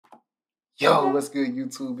Yo, what's good,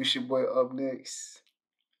 YouTube? It's your boy Up Next.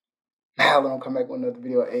 Now I'm gonna come back with another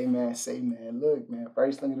video. Hey man, say man, look man.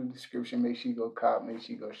 First link in the description. Make sure you go cop. Make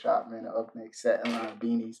sure you go shop, man. The Up Next satin line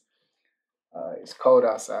beanies. It's cold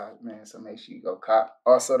outside, man, so make sure you go cop.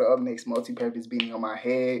 Also, the Up Next multi-purpose beanie on my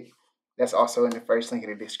head. That's also in the first link in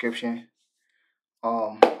the description.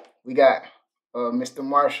 We got Mr.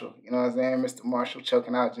 Marshall. You know what I'm saying? Mr. Marshall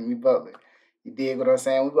choking out Jimmy Butler. You dig what I'm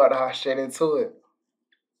saying? We about to hop straight into it.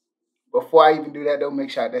 Before I even do that, though, make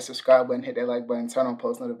sure that subscribe button, hit that like button, turn on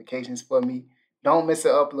post notifications for me. Don't miss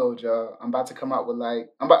an upload, y'all. I'm about to come out with right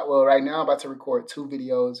now I'm about to record 2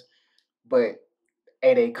 videos, but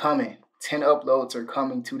hey, they coming. 10 uploads are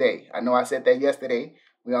coming today. I know I said that yesterday.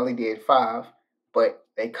 We only did 5, but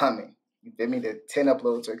they coming. You feel me? The 10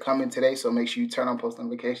 uploads are coming today, so make sure you turn on post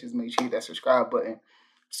notifications. Make sure you hit that subscribe button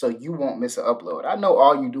so you won't miss an upload. I know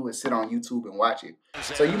all you do is sit on YouTube and watch it.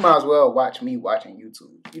 So you might as well watch me watching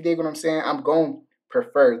YouTube. You dig what I'm saying? I'm going to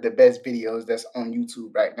prefer the best videos that's on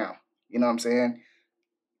YouTube right now. You know what I'm saying?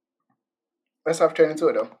 Let's hop straight into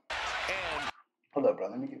it, though. Hold up, bro.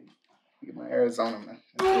 Let me get my Arizona, man.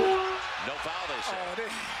 No foul, they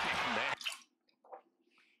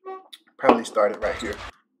say. Probably started right here.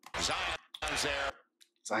 Zion's there.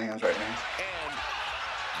 Zion's right now. And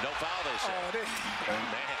no foul, they say. Okay. Man.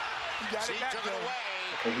 See, took it away.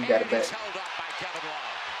 Okay, he got it back. Held up by Kevin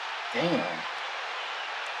Love. Damn.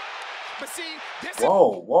 But see, this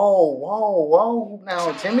Whoa.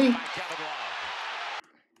 Now, Jimmy.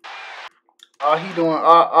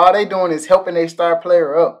 All they doing is helping their star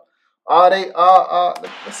player up.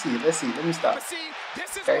 Let's see. Let me stop.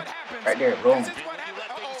 Okay, right there, boom.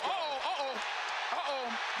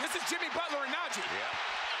 This is Jimmy Butler and Naji.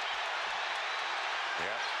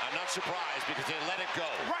 Yeah. I'm not surprised because they let it go.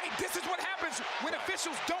 Right. This is what happens when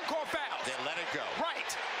officials don't call fouls. They let it go.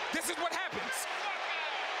 Right. This is what happens.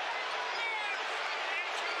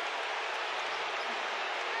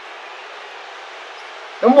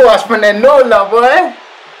 Them boys from that NOLA, boy.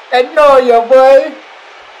 That NOLA, boy.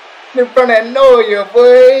 They from that NOLA,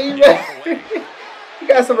 boy. You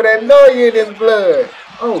got some of that NOLA in his blood.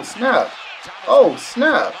 Oh, snap. Oh,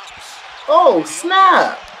 snap. Oh,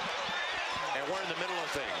 snap. And we're in the middle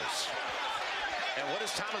of things. And what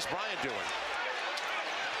is Thomas Bryant doing?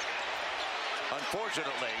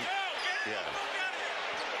 Unfortunately, yeah.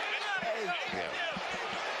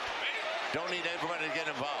 Don't need everybody to get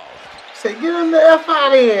involved. Say, get him the F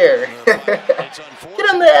out of here. Get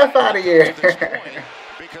him the F out of here.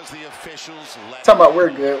 Because the officials let talking about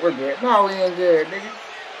we're good. No, we ain't good, nigga.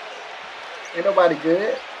 Ain't nobody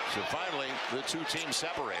good. So finally, the 2 teams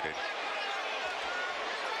separated.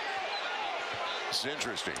 It's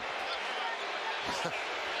interesting.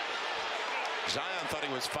 Zion thought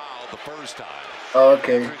he was fouled the first time. Oh,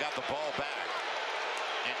 okay. He got the ball back.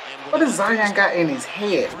 What does Zion got in his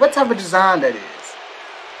head? What type of design that is?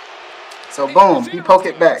 So boom, he poke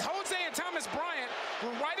it back.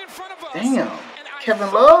 Damn.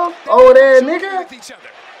 Kevin Love? Oh, that nigga? I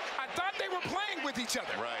thought they were playing with each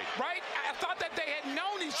other. Right? I thought that they had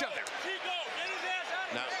known each other.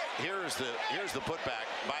 Now, here's the putback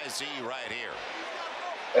by Z right here.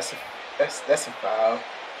 That's a foul.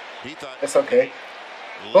 He thought that's okay.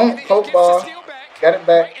 Boom, poke ball. Got it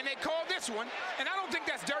back. And they called this one. And I don't think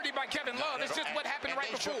that's dirty by Kevin Love. It's just what happened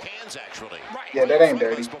right before. Shook hands, actually. Right. Yeah, that ain't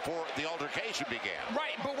dirty. Before the altercation began.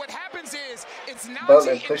 Right, but what happens is it's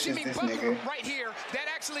Butler Naji pushes and Jimmy this Butler nigga right here that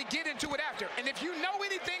actually get into it after. And if you know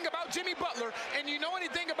anything about Jimmy Butler and you know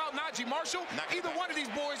anything about Naji Marshall, either one of these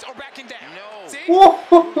boys are backing down. No. See?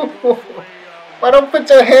 Why don't put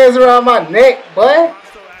your hands around my neck, boy?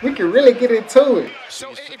 We can really get into it.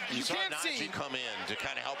 So if you can't see, come in to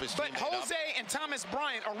kind of help his team. But Jose and Thomas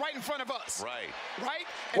Bryant are right in front of us. Right.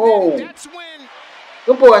 And whoa. That's when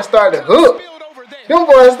them boys started to hook. Them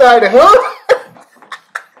boys started to hook.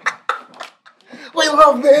 We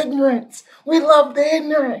love the ignorance. We love the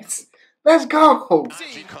ignorance. Let's go.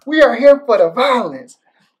 We are here for the violence.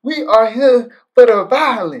 We are here for the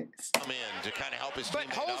violence. Come in to kind of help his team.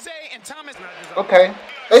 But Jose and Thomas. Okay.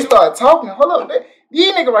 They start talking. Hold up.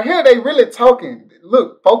 These niggas right here, they really talking.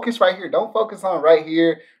 Look, focus right here. Don't focus on right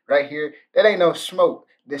here, right here. That ain't no smoke.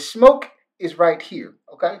 The smoke is right here,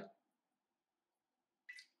 okay?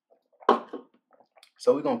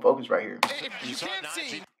 So we're going to focus right here. If you can't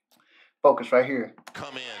see. Focus right here.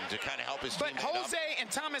 Come in to kind of help his team. But Jose and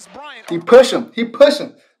Thomas Bryant. He push him.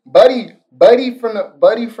 Buddy from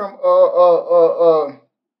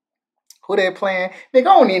who they playing? Nigga, I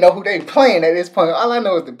don't even know who they playing at this point. All I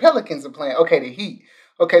know is the Pelicans are playing. Okay, the Heat.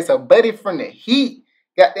 Okay, so Buddy from the Heat.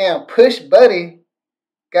 Goddamn push Buddy.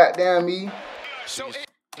 Goddamn me. So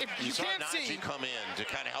if you can't see, Naji come in to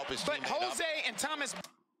kind of help his team. But Jose and Thomas.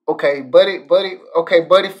 Okay, buddy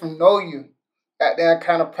from Know You. Goddamn,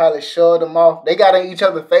 kind of probably shoved them off. They got in each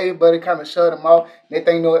other's face, buddy kind of shoved them off. They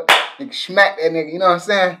think, you know what, nigga smack that nigga, you know what I'm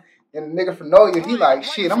saying? And the nigga from Know You, he like,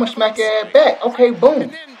 shit, I'm gonna smack your ass back. Okay,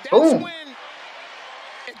 boom, boom,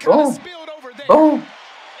 boom, boom,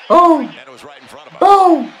 boom, and it was right in front of us.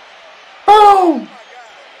 Boom, boom.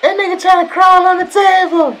 That nigga trying to crawl on the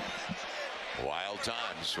table. Wild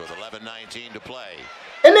times with 11:19 to play.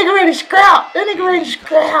 That nigga ready to scrap. That nigga ready to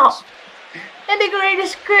scrap. That nigga ready to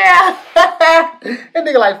scrap. That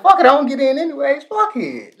nigga like, fuck it, I don't get in anyways. Fuck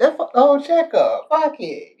it. Let's fuck the whole checkup. Fuck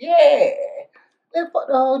it. Yeah. Let's fuck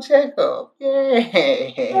the whole checkup.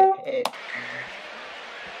 Yeah.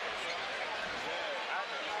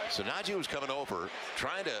 So Naji was coming over,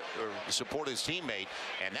 trying to support his teammate,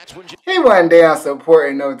 and that's when he wasn't down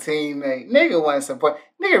supporting no teammate. Nigga wasn't supporting.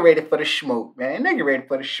 Nigga ready for the smoke, man. Nigga ready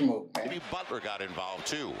for the smoke, man. Maybe Butler got involved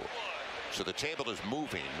too. So the table is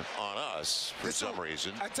moving on us for some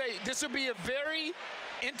reason. I tell you, this will be a very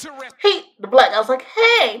interesting. The black guy was like,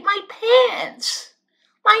 hey, my pants.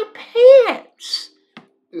 My pants.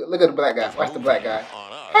 Look at the black guy. Watch the black guy.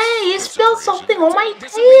 Hey, you spilled something on my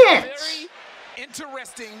pants.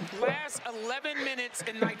 Interesting last 11 minutes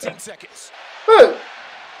and 19 seconds. Look,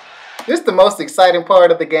 this is the most exciting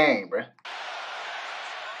part of the game, bro.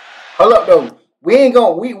 Hold up though. We ain't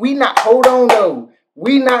gonna we not hold on though.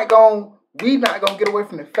 We not gonna get away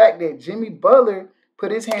from the fact that Jimmy Butler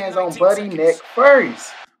put his hands on Buddy's neck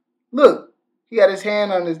first. Look, he got his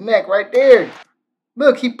hand on his neck right there.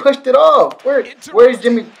 Look, he pushed it off. Where's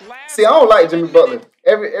Jimmy? See, I don't like Jimmy Butler.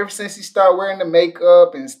 Ever since he started wearing the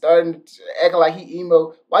makeup and starting acting like he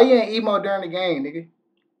emo. Why you ain't emo during the game, nigga?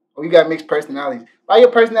 Oh, you got mixed personalities. Why your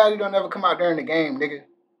personality don't ever come out during the game, nigga?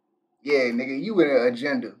 Yeah, nigga, you with an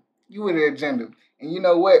agenda. You with an agenda. And you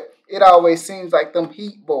know what? It always seems like them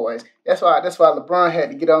Heat boys. That's why LeBron had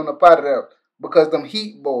to get on up out of there. Because them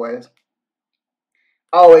Heat boys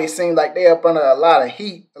always seem like they up under a lot of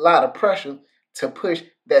heat, a lot of pressure to push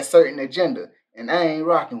that certain agenda. And I ain't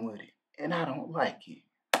rocking with it. And I don't like it.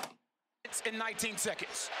 It's in 19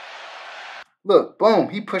 seconds. Look, boom,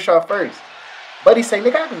 he push off first. Buddy say,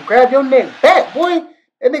 nigga, I can grab your neck back, boy.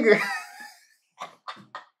 That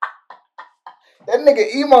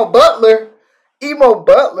nigga, Emo Butler,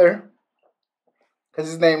 because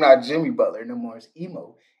his name not Jimmy Butler no more, it's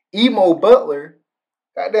Emo. Emo Butler,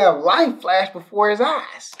 goddamn life flashed before his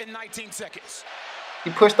eyes. In 19 seconds.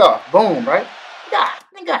 He pushed off, boom, right?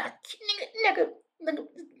 Nigga.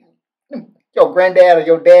 Your granddad or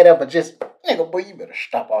your dad ever just, nigga, boy, you better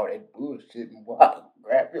stop all that bullshit and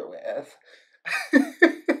grab your ass.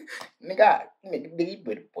 nigga,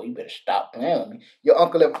 you better stop playing with me. Your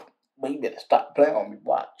uncle ever, boy, you better stop playing on me,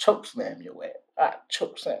 boy. I choke slam your ass. I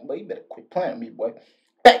choke slam, boy, you better quit playing with me, boy.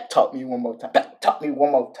 Back talk me one more time.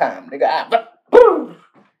 Nigga.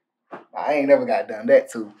 I ain't never got done that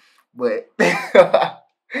too, but that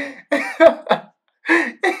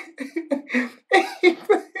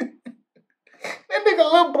nigga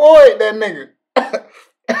little boy, that nigga.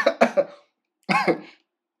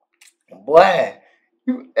 Boy,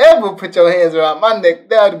 you ever put your hands around my neck,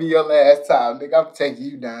 that'll be your last time, nigga. I'm taking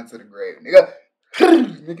you down to the grave, nigga.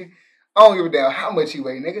 Nigga, I don't give a damn how much you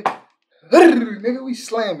weigh, nigga. Nigga, we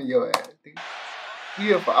slamming your ass, nigga. You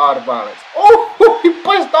here for all the violence. Oh, he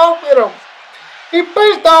pushed off with him.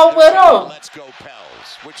 Let's go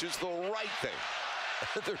Pels, which is the right thing.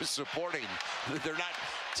 They're supporting. They're not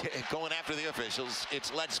going after the officials. It's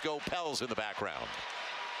let's go Pels in the background.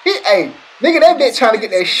 Hey, nigga, that bitch trying to get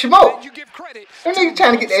that smoke. You give credit. That nigga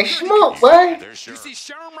trying to get that smoke, boy. You see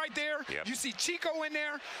Sherm right there. Yep. You see Chico in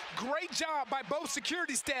there. Great job by both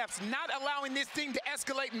security staffs not allowing this thing to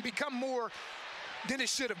escalate and become more than it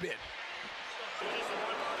should have been.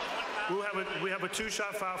 We have a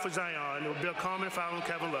two-shot foul for Zion. It will be a common foul on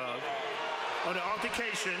Kevin Love. On the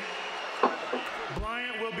altercation,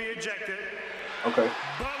 Bryant will be ejected. Okay.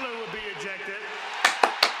 Butler will be ejected.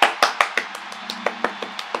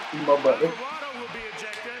 Emo Butler. Alvarado will be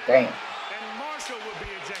ejected. Damn. And Marshall will be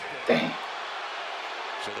ejected. Damn.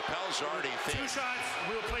 So the Pels are already thin. Two shots,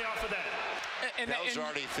 we'll play off of that. Pels are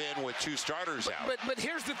already thin with two starters out. But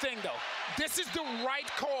here's the thing, though. This is the right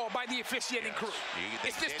call by the officiating crew.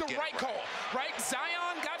 It's just the right call, right?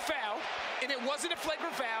 Zion got fouled, and it wasn't a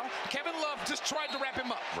flagrant foul. Kevin Love just tried to wrap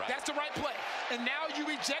him up. Right. That's the right play. And now you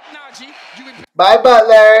eject Naji. Bye,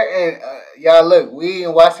 Butler. And y'all, look, we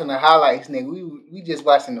ain't watching the highlights, nigga. We just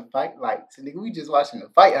watching the fight lights, nigga. We just watching the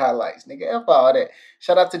fight highlights, nigga. F all that.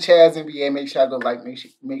 Shout out to Chaz NBA. Make sure I go like, make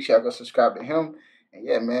sure I go subscribe to him. And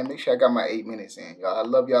yeah, man, make sure I got my 8 minutes in, y'all. I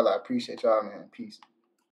love y'all. I appreciate y'all, man. Peace.